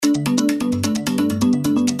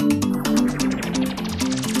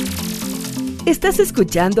Estás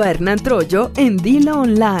escuchando a Hernán Troyo en Dilo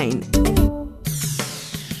Online.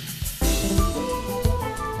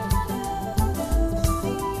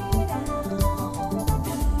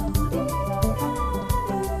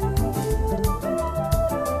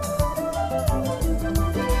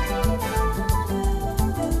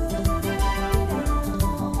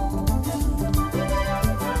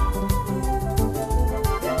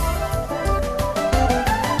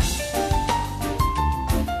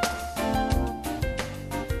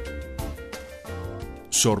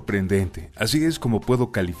 Sorprendente. Así es como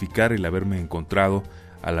puedo calificar el haberme encontrado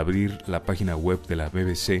al abrir la página web de la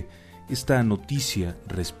BBC esta noticia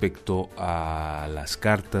respecto a las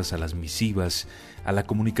cartas, a las misivas, a la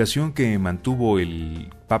comunicación que mantuvo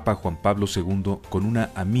el Papa Juan Pablo II con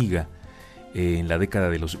una amiga en la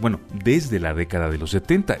década de desde la década de los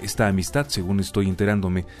 70. Esta amistad, según estoy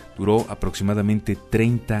enterándome, duró aproximadamente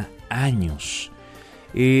 30 años.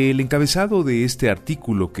 El encabezado de este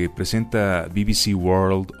artículo que presenta BBC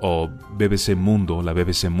World o BBC Mundo, la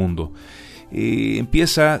BBC Mundo,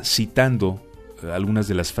 empieza citando algunas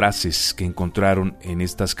de las frases que encontraron en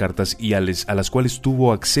estas cartas y a las cuales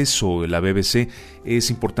tuvo acceso la BBC. Es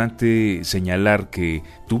importante señalar que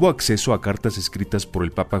tuvo acceso a cartas escritas por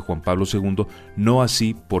el Papa Juan Pablo II, no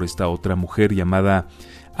así por esta otra mujer llamada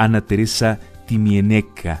Anna Teresa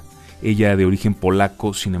Tymieniecka. Ella de origen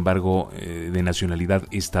polaco, sin embargo, de nacionalidad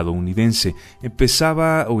estadounidense. Empieza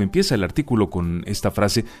el artículo con esta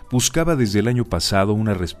frase: buscaba desde el año pasado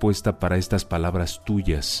una respuesta para estas palabras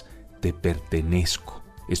tuyas, te pertenezco.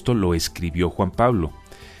 Esto lo escribió Juan Pablo.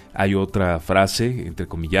 Hay otra frase,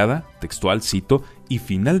 entrecomillada, textual, cito: y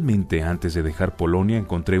finalmente, antes de dejar Polonia,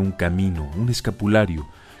 encontré un camino, un escapulario.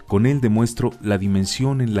 Con él demuestro la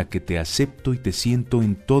dimensión en la que te acepto y te siento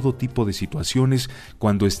en todo tipo de situaciones,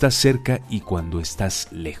 cuando estás cerca y cuando estás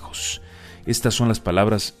lejos. Estas son las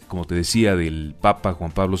palabras, como te decía, del Papa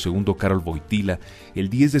Juan Pablo II, Karol Wojtyła, el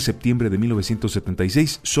 10 de septiembre de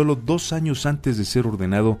 1976, solo 2 años antes de ser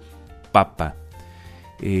ordenado Papa.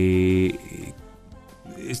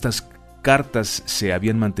 Estas cartas se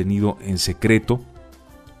habían mantenido en secreto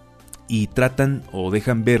y tratan o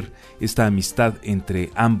dejan ver esta amistad entre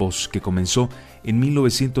ambos que comenzó en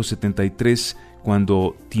 1973,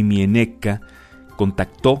 cuando Tymieniecka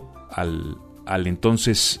contactó al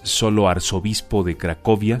entonces solo arzobispo de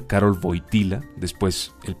Cracovia, Karol Wojtyła,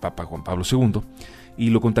 después el Papa Juan Pablo II, y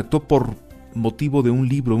lo contactó por motivo de un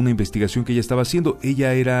libro, una investigación que ella estaba haciendo.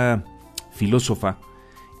 Ella era filósofa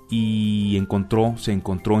y se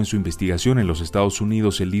encontró en su investigación en los Estados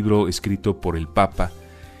Unidos el libro escrito por el Papa,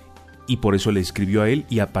 y por eso le escribió a él,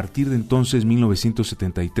 y a partir de entonces,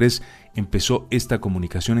 1973, empezó esta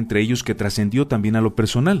comunicación entre ellos que trascendió también a lo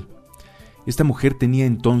personal. Esta mujer tenía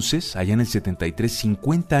entonces, allá en el 73,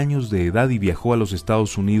 50 años de edad y viajó de los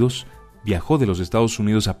Estados Unidos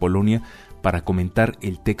a Polonia para comentar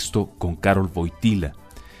el texto con Karol Wojtyła.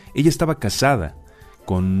 Ella estaba casada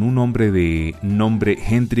con un hombre de nombre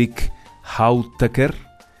Hendrik Hautaker,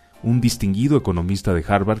 un distinguido economista de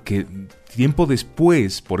Harvard, que tiempo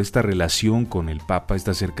después, por esta relación con el Papa,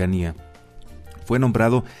 esta cercanía, fue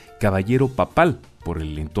nombrado caballero papal por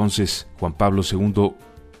el entonces Juan Pablo II,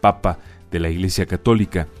 Papa de la Iglesia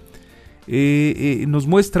Católica. Nos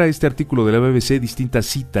muestra este artículo de la BBC distintas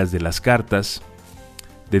citas de las cartas,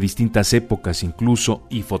 de distintas épocas incluso,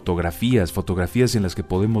 y fotografías en las que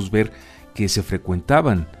podemos ver que se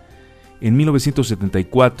frecuentaban. En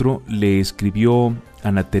 1974 le escribió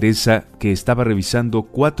Ana Teresa que estaba revisando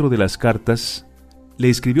 4 de las cartas.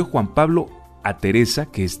 Le escribió Juan Pablo a Teresa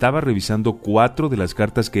que estaba revisando 4 de las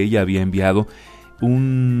cartas que ella había enviado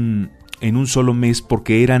en un solo mes,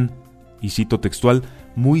 porque eran, y cito textual,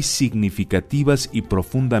 muy significativas y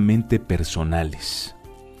profundamente personales.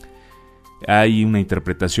 Hay una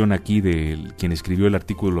interpretación aquí de quien escribió el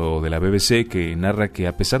artículo de la BBC que narra que,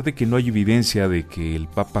 a pesar de que no hay evidencia de que el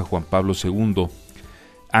Papa Juan Pablo II,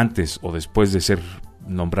 antes o después de ser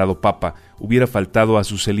nombrado Papa, hubiera faltado a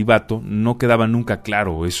su celibato, no quedaba nunca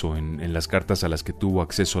claro eso en las cartas a las que tuvo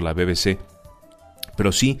acceso la BBC.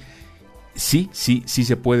 Pero sí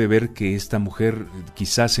se puede ver que esta mujer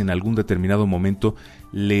quizás en algún determinado momento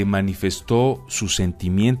le manifestó sus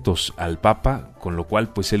sentimientos al Papa, con lo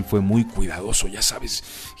cual pues él fue muy cuidadoso, ya sabes,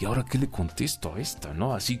 ¿y ahora qué le contesto a esta,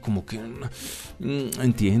 no? Así como que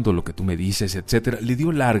entiendo lo que tú me dices, etcétera. Le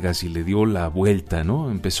dio largas y le dio la vuelta,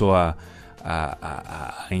 ¿no? Empezó a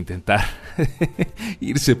a intentar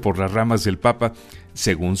irse por las ramas del Papa,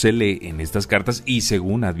 según se lee en estas cartas y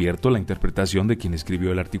según advierto la interpretación de quien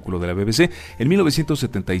escribió el artículo de la BBC. En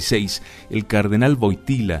 1976, el cardenal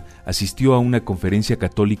Wojtyła asistió a una conferencia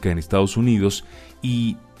católica en Estados Unidos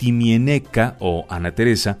y Timieneka, o Ana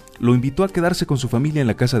Teresa, lo invitó a quedarse con su familia en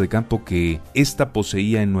la casa de campo que ésta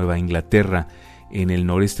poseía en Nueva Inglaterra, en el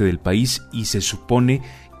noreste del país, y se supone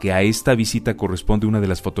que a esta visita corresponde una de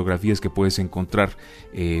las fotografías que puedes encontrar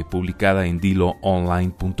publicada en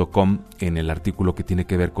diloonline.com en el artículo que tiene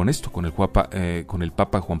que ver con esto, con el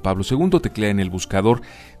Papa Juan Pablo II. Teclea en el buscador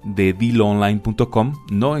de diloonline.com,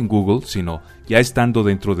 no en Google, sino ya estando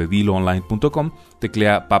dentro de diloonline.com,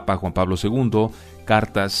 teclea Papa Juan Pablo II,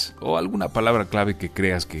 cartas o alguna palabra clave que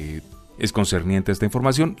creas que es concerniente a esta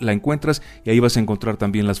información, la encuentras y ahí vas a encontrar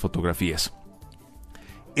también las fotografías.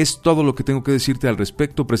 Es todo lo que tengo que decirte al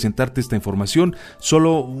respecto, presentarte esta información.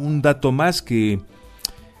 Solo un dato más, que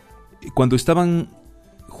cuando estaban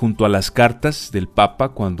junto a las cartas del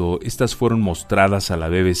Papa, cuando estas fueron mostradas a la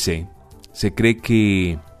BBC, se cree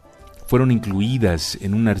que fueron incluidas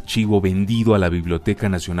en un archivo vendido a la Biblioteca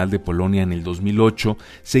Nacional de Polonia en el 2008,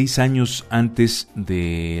 6 años antes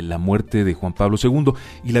de la muerte de Juan Pablo II,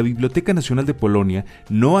 y la Biblioteca Nacional de Polonia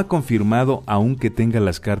no ha confirmado aún que tenga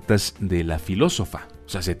las cartas de la filósofa. O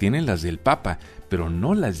sea, se tienen las del Papa, pero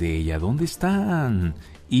no las de ella. ¿Dónde están?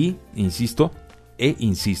 Y, insisto,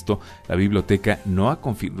 la biblioteca no ha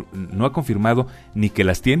confirmado ni que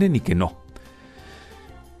las tiene ni que no.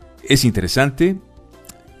 Es interesante.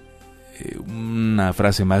 Una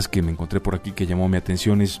frase más que me encontré por aquí que llamó mi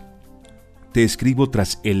atención es: te escribo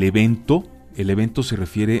tras el evento. El evento se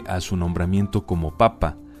refiere a su nombramiento como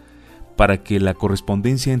Papa, para que la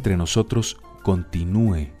correspondencia entre nosotros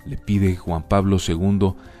continúe, le pide Juan Pablo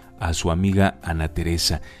II a su amiga Ana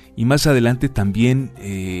Teresa. Y más adelante también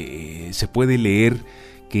se puede leer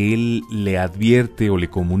que él le advierte o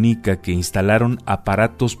le comunica que instalaron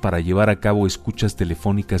aparatos para llevar a cabo escuchas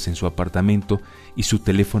telefónicas en su apartamento y su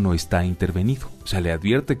teléfono está intervenido. O sea, le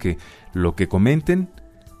advierte que lo que comenten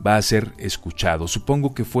va a ser escuchado.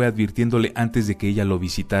 Supongo que fue advirtiéndole antes de que ella lo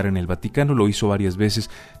visitara en el Vaticano. Lo hizo varias veces,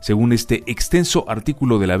 según este extenso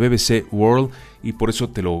artículo de la BBC World, y por eso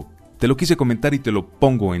te lo quise comentar y te lo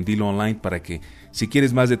pongo en Dilo Online para que, si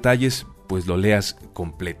quieres más detalles, pues lo leas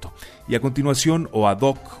completo. Y a continuación, o ad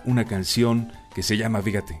hoc, una canción que se llama,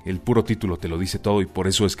 fíjate, el puro título te lo dice todo, y por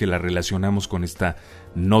eso es que la relacionamos con esta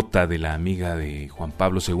nota de la amiga de Juan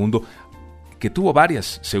Pablo II, que tuvo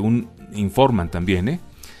varias, según informan también,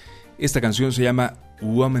 Esta canción se llama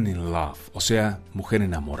Woman in Love, o sea, mujer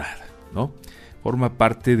enamorada, ¿no? Forma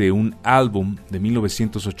parte de un álbum de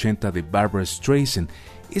 1980 de Barbra Streisand.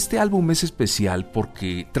 Este álbum es especial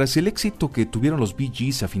porque tras el éxito que tuvieron los Bee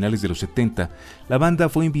Gees a finales de los 70, la banda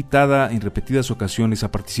fue invitada en repetidas ocasiones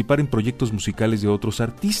a participar en proyectos musicales de otros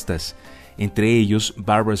artistas, entre ellos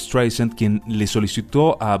Barbra Streisand, quien le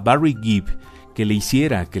solicitó a Barry Gibb que le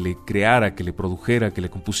hiciera, que le creara, que le produjera, que le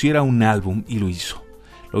compusiera un álbum, y lo hizo.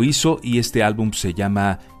 Lo hizo, y este álbum se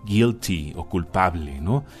llama Guilty o Culpable,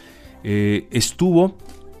 ¿no? Estuvo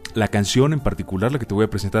la canción en particular, la que te voy a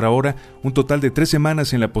presentar ahora, un total de 3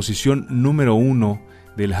 semanas en la posición número 1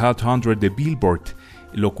 del Hot 100 de Billboard.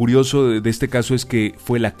 Lo curioso de este caso es que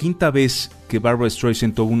fue la 5ª vez que Barbra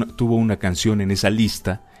Streisand tuvo una canción en esa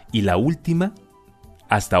lista, y la última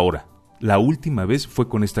hasta ahora. La última vez fue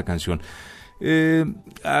con esta canción.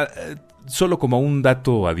 Solo como un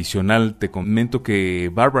dato adicional te comento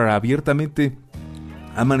que Barbra abiertamente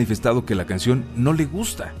ha manifestado que la canción no le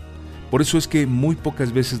gusta. Por eso es que muy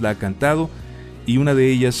pocas veces la ha cantado, y una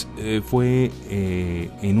de ellas fue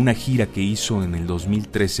en una gira que hizo en el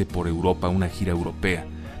 2013 por Europa, una gira europea.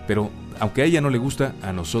 Pero aunque a ella no le gusta,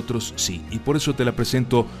 a nosotros sí. Y por eso te la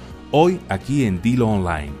presento hoy aquí en Dilo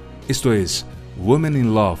Online. Esto es Woman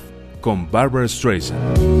in Love con Barbra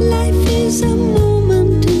Streisand. Life is a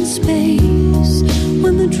moment in space.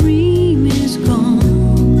 When the dream is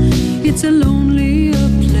gone, it's a lonelier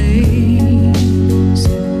place.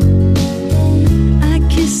 I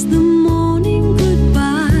kiss the morning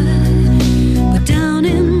goodbye, but down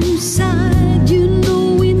inside you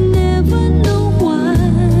know we never know why.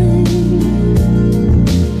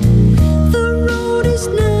 The road is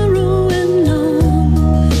narrow and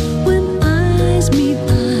long when eyes meet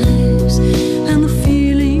eyes, and the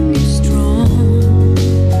feeling is strong.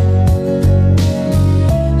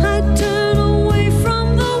 I turn away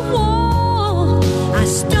from the wall, I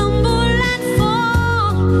stumble and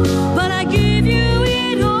fall, but I give you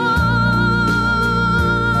it all.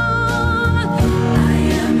 I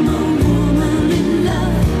am a woman in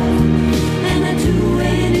love, and I do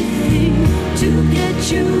anything to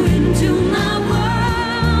get you into my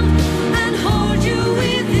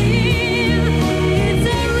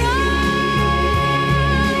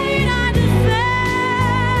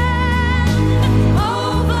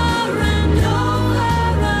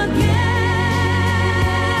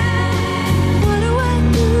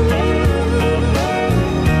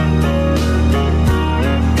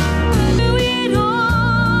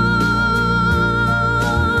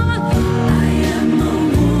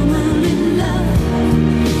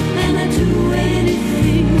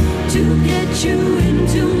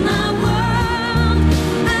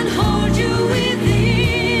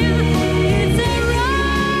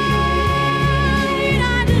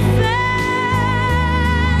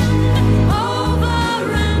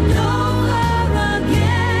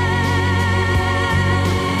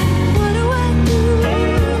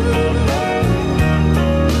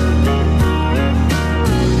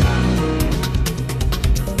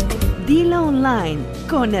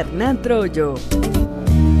con Hernán Troyo.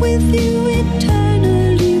 With you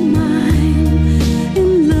eternally mine.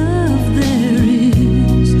 In love there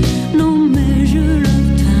is no measure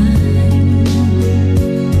of time.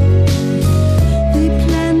 We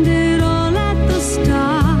planned it all at the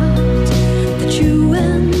start, that you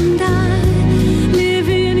and I live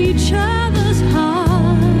in each other's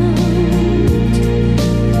heart.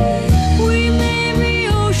 We may be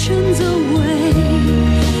oceans away.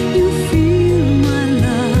 You feel my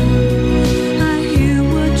love. I hear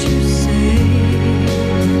what you say.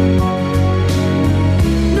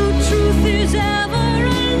 No truth is ever a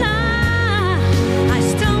lie. I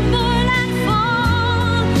stumble and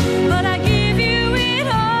fall, but I give you it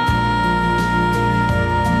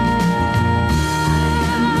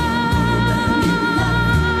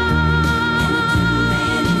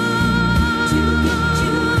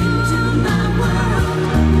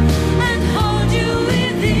and hold you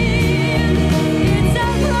within. It's a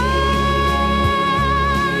right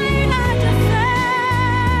I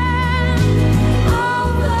defend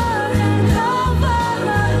over and over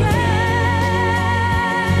again.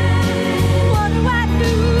 What do I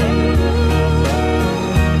do?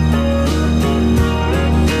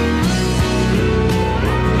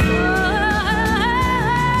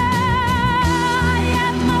 I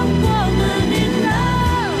am a woman in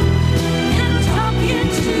love, and I'm talking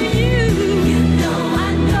to you. You know I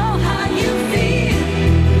know how you feel.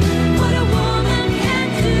 What a woman can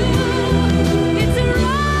do. It's a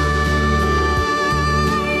right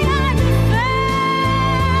I defend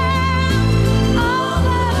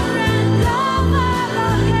over and over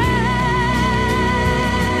again.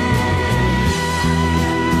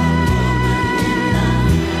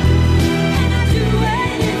 And I do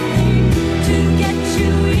anything to get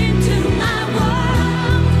you into my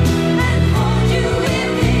world and hold you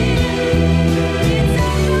within. It's a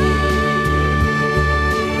right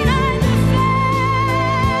I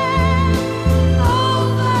defend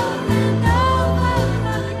over and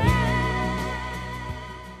over again.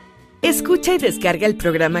 Escucha y descarga el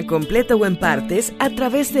programa completo o en partes a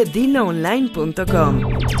través de diloonline.com.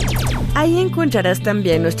 Ahí encontrarás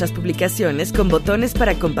también nuestras publicaciones con botones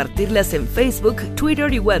para compartirlas en Facebook,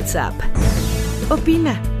 Twitter y WhatsApp.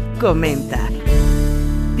 Opina, comenta.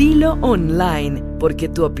 Dilo Online, porque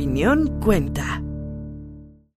tu opinión cuenta.